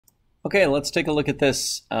Okay, let's take a look at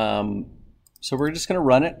this. So we're just going to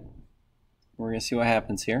run it. We're going to see what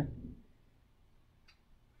happens here.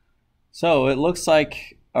 So it looks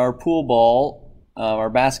like our pool ball, our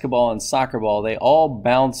basketball and soccer ball, they all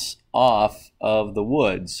bounce off of the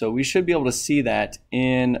wood. So we should be able to see that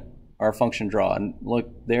in our function draw. And look,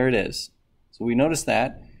 there it is. So we notice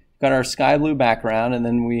that. We've got our sky blue background, and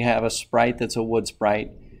then we have a sprite that's a wood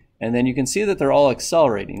sprite. And then you can see that they're all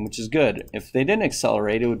accelerating, which is good. If they didn't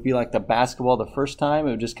accelerate, it would be like the basketball the first time.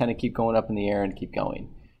 It would just kind of keep going up in the air and keep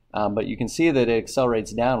going. But you can see that it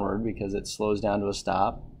accelerates downward because it slows down to a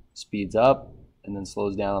stop, speeds up, and then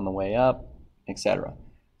slows down on the way up, etc.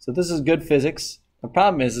 So this is good physics. The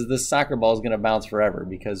problem is this soccer ball is going to bounce forever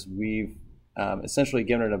because we've essentially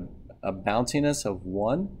given it a bounciness of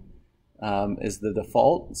 1 is the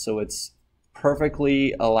default. So it's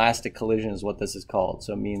perfectly elastic collision is what this is called.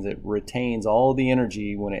 So it means it retains all the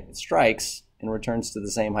energy when it strikes and returns to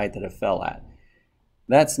the same height that it fell at.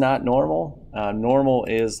 That's not normal. Normal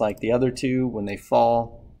is like the other two. When they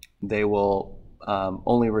fall, they will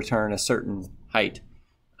only return a certain height.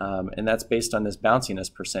 And that's based on this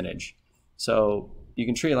bounciness percentage. So you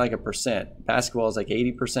can treat it like a percent. Basketball is like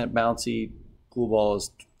 80% bouncy, pool ball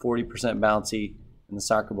is 40% bouncy, and the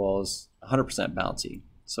soccer ball is 100% bouncy.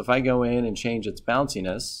 So if I go in and change its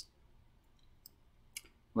bounciness,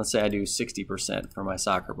 let's say I do 60% for my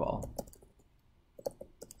soccer ball.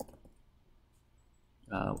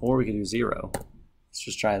 Or we could do 0. Let's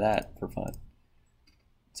just try that for fun.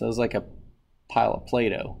 So it's like a pile of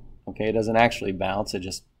Play-Doh. Okay, it doesn't actually bounce, it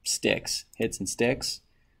just sticks, hits and sticks.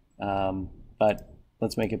 But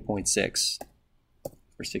let's make it 0.6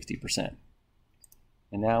 for 60%.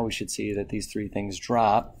 And now we should see that these three things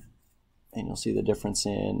drop, and you'll see the difference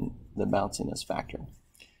in the bounciness factor.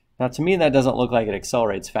 Now to me that doesn't look like it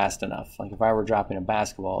accelerates fast enough. Like if I were dropping a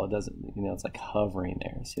basketball, it doesn't, it's like hovering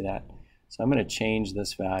there. See that? So I'm going to change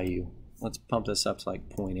this value. Let's pump this up to like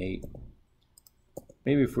 0.8.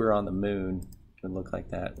 Maybe if we were on the moon, it would look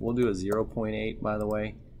like that. We'll do a 0.8 by the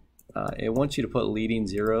way. It wants you to put leading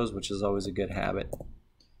zeros, which is always a good habit,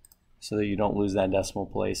 so that you don't lose that decimal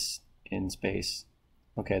place in space.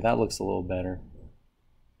 Okay, that looks a little better.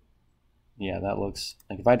 Yeah, that looks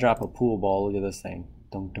like if I drop a pool ball, look at this thing.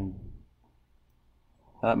 Dum, dum.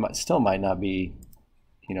 That still might not be,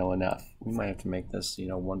 enough. We might have to make this,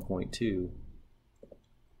 1.2.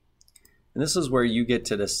 And this is where you get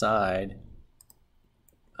to decide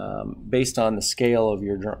based on the scale of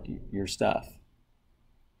your stuff.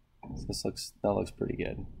 So that looks pretty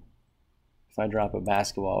good. If I drop a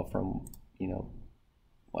basketball from,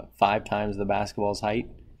 5 times the basketball's height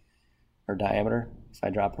or diameter, if I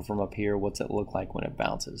drop it from up here, what's it look like when it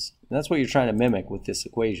bounces? And that's what you're trying to mimic with this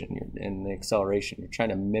equation and the acceleration. You're trying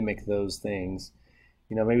to mimic those things.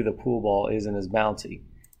 Maybe the pool ball isn't as bouncy.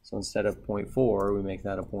 So instead of 0.4, we make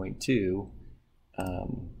that a 0.2.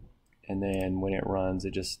 And then when it runs,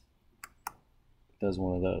 it just does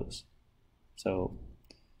one of those. So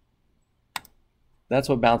that's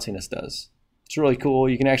what bounciness does. It's really cool.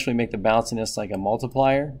 You can actually make the bounciness like a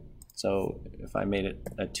multiplier. So if I made it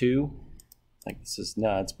a 2, like this is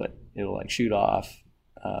nuts, but it'll like shoot off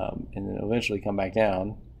and then eventually come back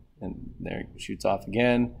down, and there it shoots off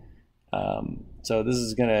again. So this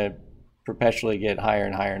is going to perpetually get higher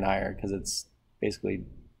and higher and higher because it's basically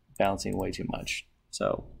bouncing way too much.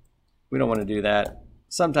 So we don't want to do that.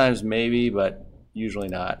 Sometimes maybe, but usually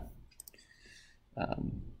not.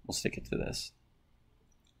 We'll stick it to this.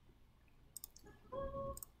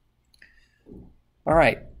 All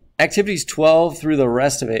right. Activities 12 through the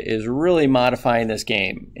rest of it is really modifying this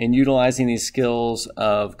game and utilizing these skills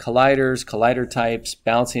of colliders, collider types,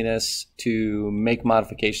 bounciness to make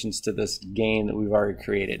modifications to this game that we've already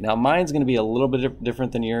created. Now mine's going to be a little bit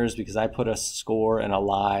different than yours because I put a score and a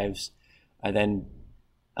lives. I then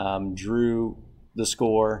drew the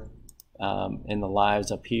score and the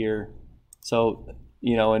lives up here. So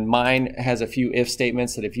and mine has a few if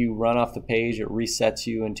statements that if you run off the page, it resets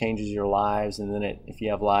you and changes your lives. And then if you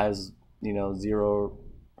have lives, 0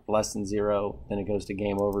 less than 0, then it goes to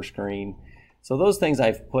game over screen. So those things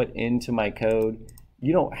I've put into my code.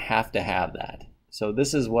 You don't have to have that. So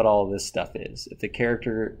this is what all this stuff is. If the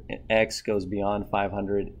character X goes beyond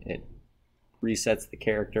 500, it resets the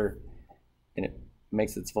character and it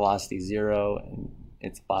makes its velocity 0 and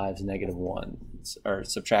its lives -1, or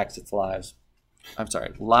subtracts its lives. I'm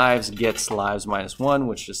sorry, lives gets lives -1,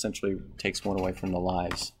 which essentially takes 1 away from the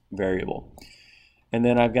lives variable. And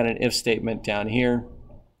then I've got an if statement down here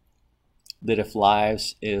that if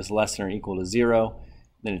lives is less than or equal to 0,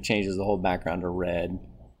 then it changes the whole background to red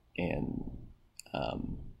and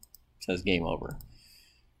says game over.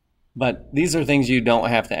 But these are things you don't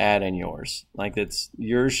have to add in yours. Like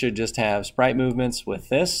yours should just have sprite movements with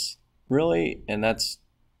this, really, and that's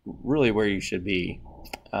really where you should be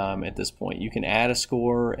at this point. You can add a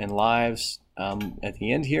score and lives at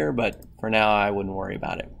the end here, but for now I wouldn't worry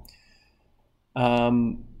about it.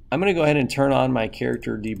 I'm going to go ahead and turn on my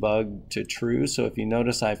character debug to true. So if you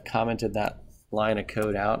notice I've commented that line of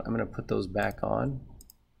code out, I'm going to put those back on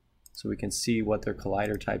so we can see what their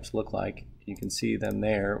collider types look like. You can see them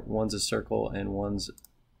there. One's a circle and one's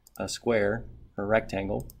a square or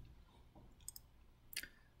rectangle.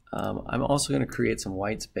 I'm also going to create some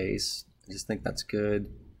white space. I just think that's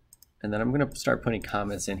good. And then I'm going to start putting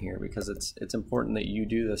comments in here because it's important that you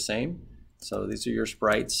do the same. So these are your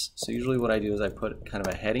sprites. So usually what I do is I put kind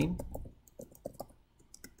of a heading.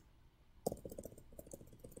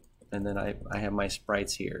 And then I have my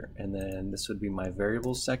sprites here. And then this would be my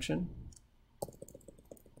variables section.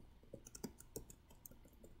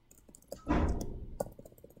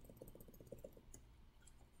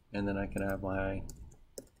 And then I can have my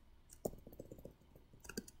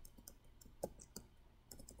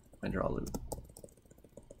draw loop.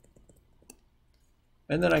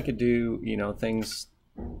 And then I could do, you know, things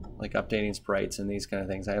like updating sprites and these kind of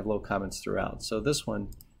things. I have low comments throughout. So this one,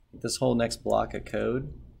 this whole next block of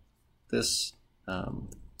code, this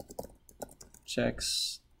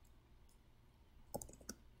checks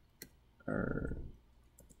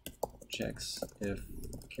if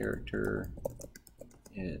character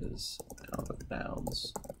is out of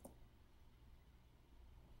bounds.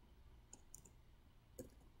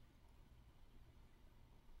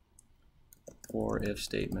 For if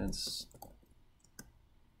statements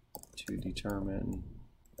to determine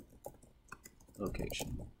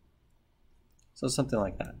location. So something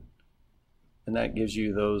like that. And that gives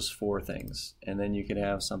you those 4 things. And then you could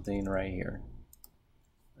have something right here.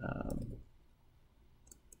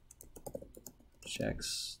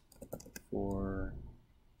 Checks for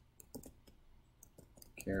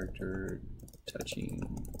character touching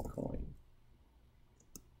coin.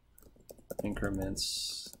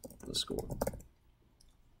 Increments the score.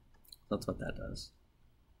 That's what that does.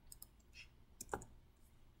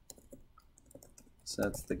 So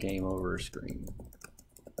that's the game over screen.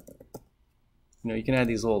 You know, you can add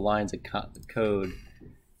these little lines of code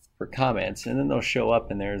for comments, and then they'll show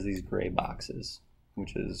up and there's these gray boxes,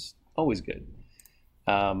 which is always good.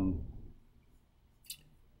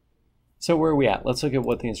 So where are we at? Let's look at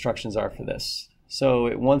what the instructions are for this. So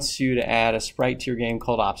it wants you to add a sprite to your game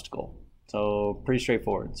called obstacle. So pretty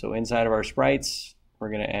straightforward. So inside of our sprites, we're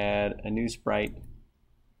going to add a new sprite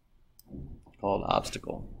called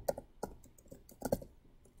obstacle.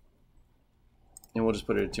 And we'll just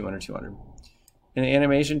put it at 200, 200. In the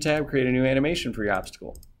animation tab, create a new animation for your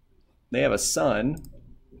obstacle. They have a sun.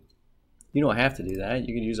 You don't have to do that.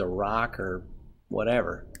 You can use a rock or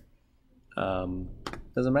whatever.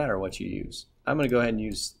 Doesn't matter what you use. I'm going to go ahead and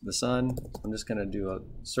use the sun. I'm just going to do a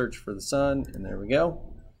search for the sun, and there we go.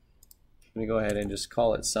 I'm going to go ahead and just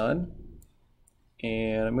call it sun.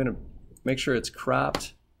 And I'm going to make sure it's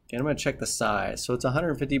cropped, and I'm going to check the size. So it's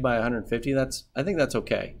 150 by 150. I think that's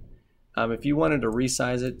okay. If you wanted to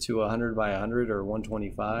resize it to 100 by 100 or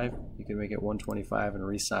 125, you can make it 125 and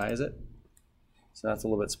resize it. So that's a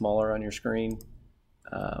little bit smaller on your screen.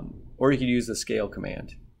 Or you could use the scale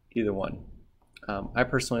command, either one. I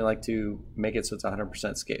personally like to make it so it's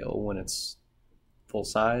 100% scale when it's full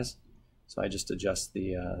size. So I just adjust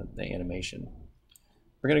the animation.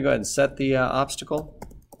 We're going to go ahead and set the obstacle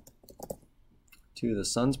to the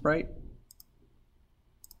sun sprite.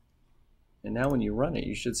 And now when you run it,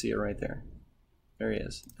 you should see it right there. There he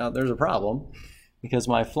is. Now there's a problem because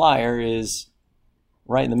my flyer is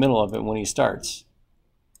right in the middle of it when he starts.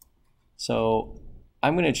 So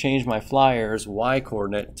I'm going to change my flyer's Y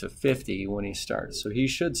coordinate to 50 when he starts. So he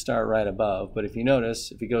should start right above, but if you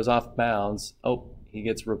notice, if he goes off bounds, oh, he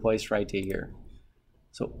gets replaced right to here.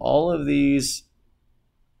 So all of these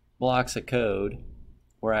blocks of code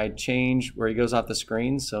where I change where he goes off the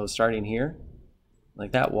screen, so starting here,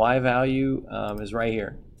 like that Y value is right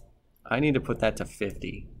here. I need to put that to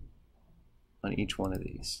 50 on each one of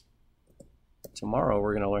these. Tomorrow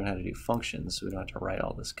we're going to learn how to do functions, so we don't have to write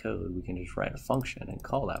all this code. We can just write a function and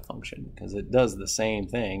call that function because it does the same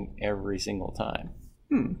thing every single time.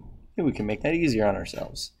 Maybe we can make that easier on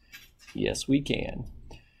ourselves. Yes, we can.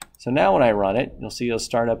 So now when I run it, you'll see it'll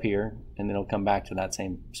start up here and then it'll come back to that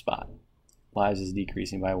same spot. Lives is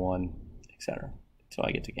decreasing by 1, etc. until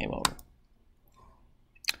I get to game over.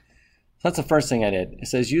 So that's the first thing I did. It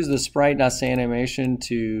says use the sprite.animation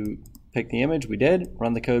to pick the image. We did.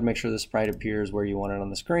 Run the code, make sure the sprite appears where you want it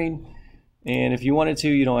on the screen. And if you wanted to,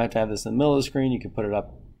 you don't have to have this in the middle of the screen. You can put it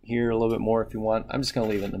up here a little bit more if you want. I'm just going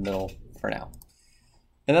to leave it in the middle for now.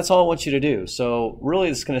 And that's all I want you to do. So really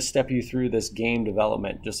it's going to step you through this game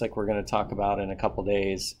development, just like we're going to talk about in a couple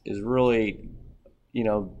days, is really, you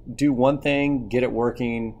know, do one thing, get it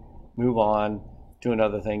working, move on, do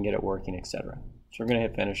another thing, get it working, etc. So we're going to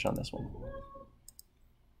hit finish on this one.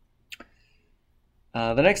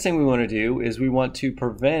 The next thing we want to do is we want to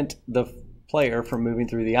prevent the player from moving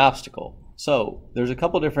through the obstacle. So there's a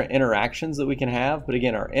couple different interactions that we can have, but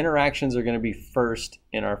again, our interactions are going to be first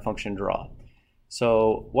in our function draw.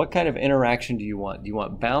 So what kind of interaction do you want? Do you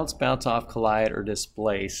want bounce, bounce off, collide, or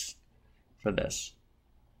displace for this?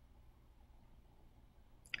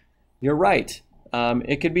 You're right.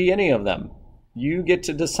 It could be any of them. You get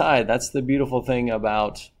to decide. That's the beautiful thing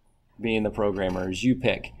about being the programmer, is you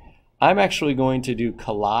pick. I'm actually going to do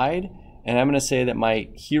collide, and I'm going to say that my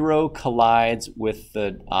hero collides with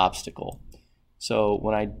the obstacle. So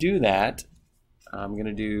when I do that, I'm going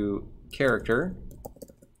to do character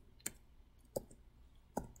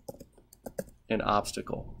and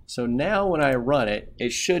obstacle. So now when I run it,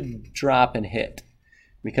 it should drop and hit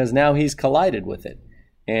because now he's collided with it.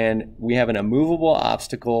 And we have an immovable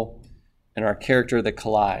obstacle and our character that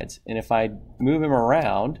collides. And if I move him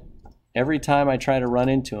around, every time I try to run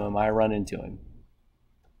into him, I run into him.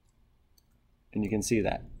 And you can see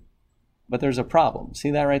that. But there's a problem.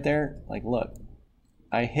 See that right there? Like, look,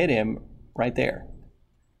 I hit him right there.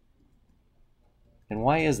 And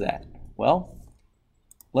why is that? Well,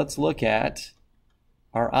 let's look at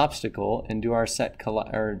our obstacle and do our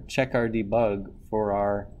or check our debug for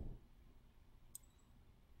our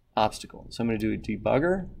obstacle. So I'm going to do a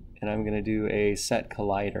debugger, and I'm going to do a set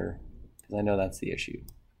collider because I know that's the issue.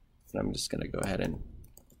 So I'm just going to go ahead and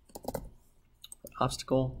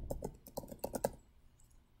obstacle,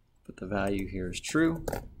 put the value here is true,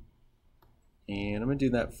 and I'm going to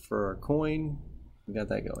do that for our coin. We got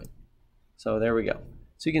that going. So there we go.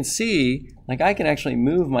 So you can see, like, I can actually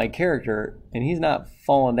move my character and he's not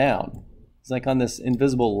falling down. He's like on this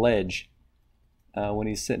invisible ledge when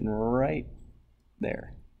he's sitting right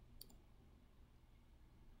there.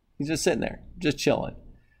 He's just sitting there, just chilling.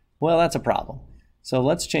 Well, that's a problem. So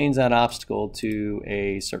let's change that obstacle to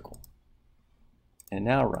a circle. And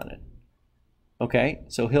now run it. Okay,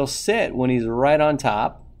 so he'll sit when he's right on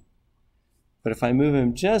top. But if I move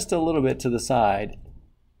him just a little bit to the side,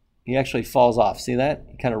 he actually falls off. See that?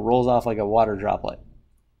 He kind of rolls off like a water droplet.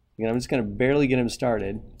 Again, I'm just going to barely get him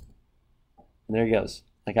started. And there he goes.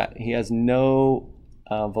 Like he has no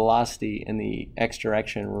velocity in the X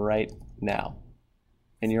direction right now.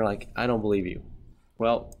 And you're like, I don't believe you.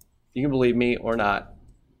 Well, you can believe me or not,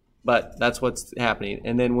 but that's what's happening.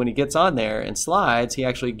 And then when he gets on there and slides, he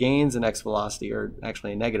actually gains an X velocity, or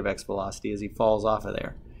actually a negative X velocity, as he falls off of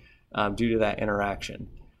there due to that interaction.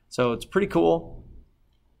 So it's pretty cool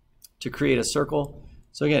to create a circle.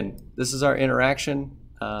 So again, this is our interaction.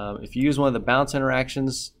 If you use one of the bounce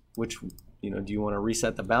interactions, which, you know, do you want to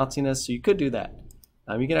reset the bounciness? So you could do that.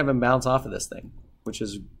 You can have him bounce off of this thing, which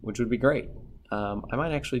would be great. I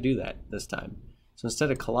might actually do that this time. So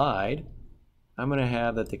instead of collide, I'm going to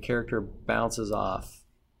have that the character bounces off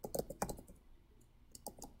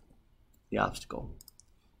the obstacle.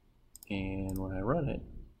 And when I run it,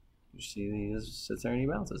 you see he just sits there and he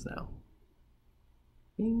bounces now.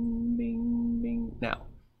 Bing, bing, bing. Now,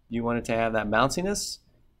 you want it to have that bounciness?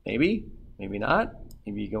 Maybe, maybe not.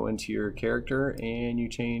 Maybe you go into your character and you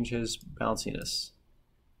change his bounciness.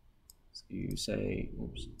 So you say,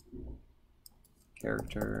 oops,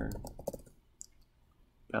 character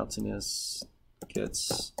bounciness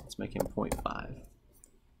gets, let's make him 0.5.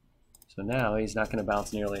 So now he's not going to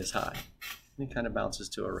bounce nearly as high. He kind of bounces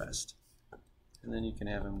to a rest. And then you can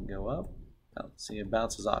have him go up. Oh, see, it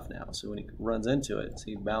bounces off now. So when he runs into it,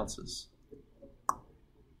 see, he bounces.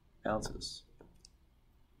 Bounces.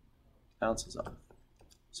 Bounces off.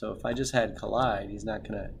 So if I just had collide, he's not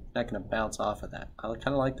gonna bounce off of that. I kind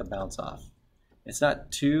of like the bounce off. It's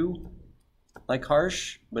not too like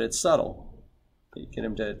harsh, but it's subtle. You get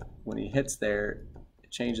him to, when he hits there,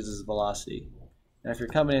 it changes his velocity. Now if you're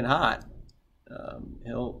coming in hot,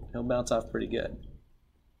 he'll bounce off pretty good.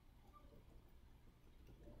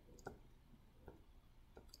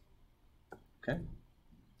 Okay,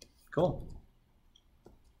 cool.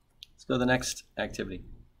 Let's go to the next activity.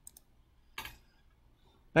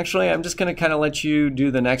 Actually, I'm just going to kind of let you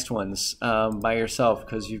do the next ones by yourself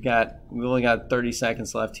because we've only got 30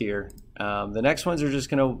 seconds left here. The next ones are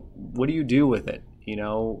just going to, what do you do with it? You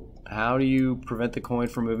know, how do you prevent the coin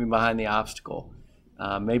from moving behind the obstacle?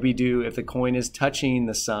 Maybe if the coin is touching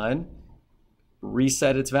the sun,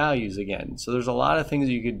 reset its values again. So there's a lot of things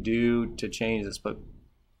you could do to change this, but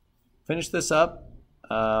finish this up.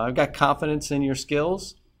 I've got confidence in your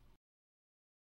skills.